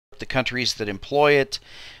the countries that employ it.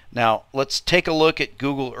 Now, let's take a look at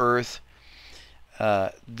Google Earth.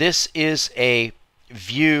 This is a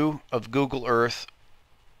view of Google Earth.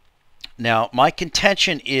 Now, my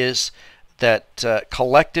contention is that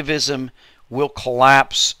collectivism will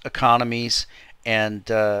collapse economies, and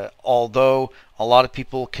although a lot of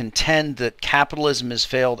people contend that capitalism has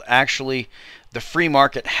failed, actually the free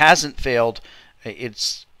market hasn't failed.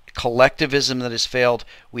 It's collectivism that has failed.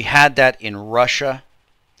 We had that in Russia.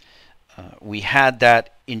 We had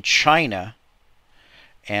that in China.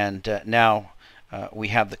 And now we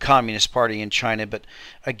have the Communist Party in China. But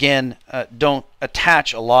again, don't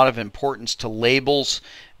attach a lot of importance to labels.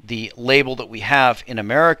 The label that we have in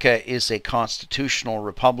America is a constitutional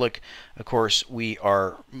republic. Of course, we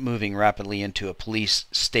are moving rapidly into a police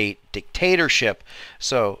state dictatorship.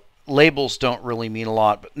 So labels don't really mean a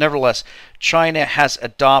lot. But nevertheless, China has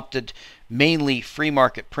adopted mainly free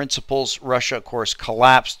market principles. Russia, of course,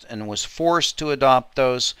 collapsed and was forced to adopt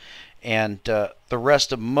those. And the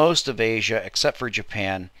rest of most of Asia, except for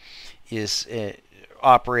Japan, is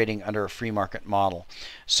operating under a free market model.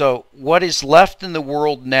 So what is left in the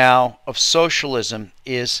world now of socialism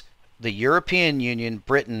is the European Union,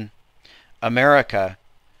 Britain, America,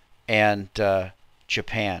 and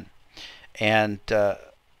Japan. And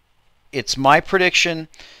it's my prediction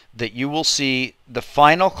that you will see the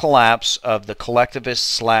final collapse of the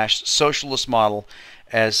collectivist/socialist model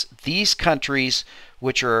as these countries,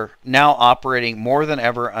 which are now operating more than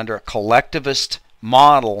ever under a collectivist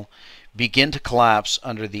model, begin to collapse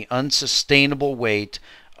under the unsustainable weight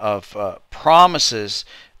of promises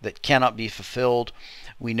that cannot be fulfilled.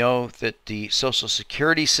 We know that the Social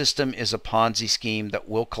Security system is a Ponzi scheme that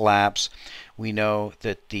will collapse. We know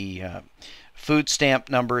that the food stamp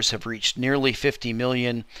numbers have reached nearly 50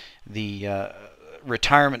 million. The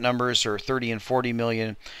retirement numbers are 30 and 40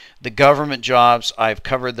 million. The government jobs, I've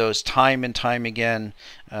covered those time and time again.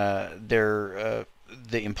 They're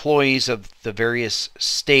the employees of the various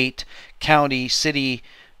state, county, city,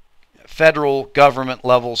 federal government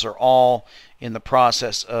levels are all in the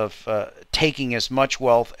process of taking as much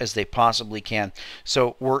wealth as they possibly can.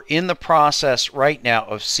 So we're in the process right now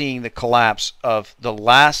of seeing the collapse of the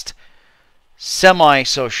last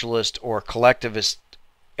semi-socialist or collectivist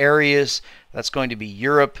areas. That's going to be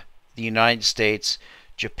Europe, the United States,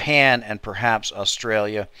 Japan, and perhaps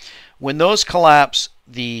Australia. When those collapse,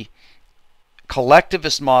 the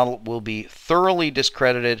collectivist model will be thoroughly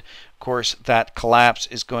discredited. Of course, that collapse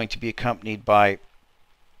is going to be accompanied by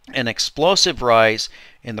an explosive rise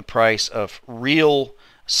in the price of real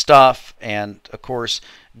stuff, and of course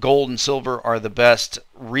gold and silver are the best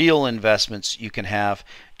real investments you can have,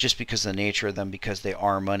 just because of the nature of them, because they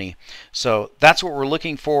are money. So that's what we're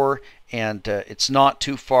looking for, and it's not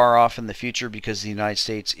too far off in the future, because the United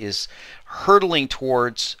States is hurtling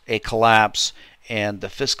towards a collapse, and the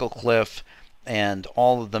fiscal cliff and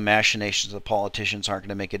all of the machinations of the politicians aren't going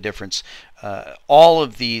to make a difference. All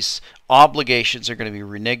of these obligations are going to be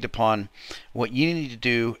reneged upon. What you need to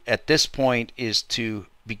do at this point is to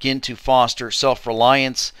begin to foster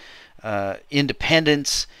self-reliance,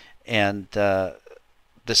 independence, and the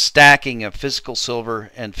stacking of physical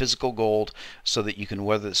silver and physical gold, so that you can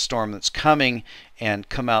weather the storm that's coming and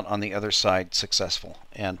come out on the other side successful.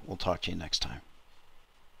 And we'll talk to you next time.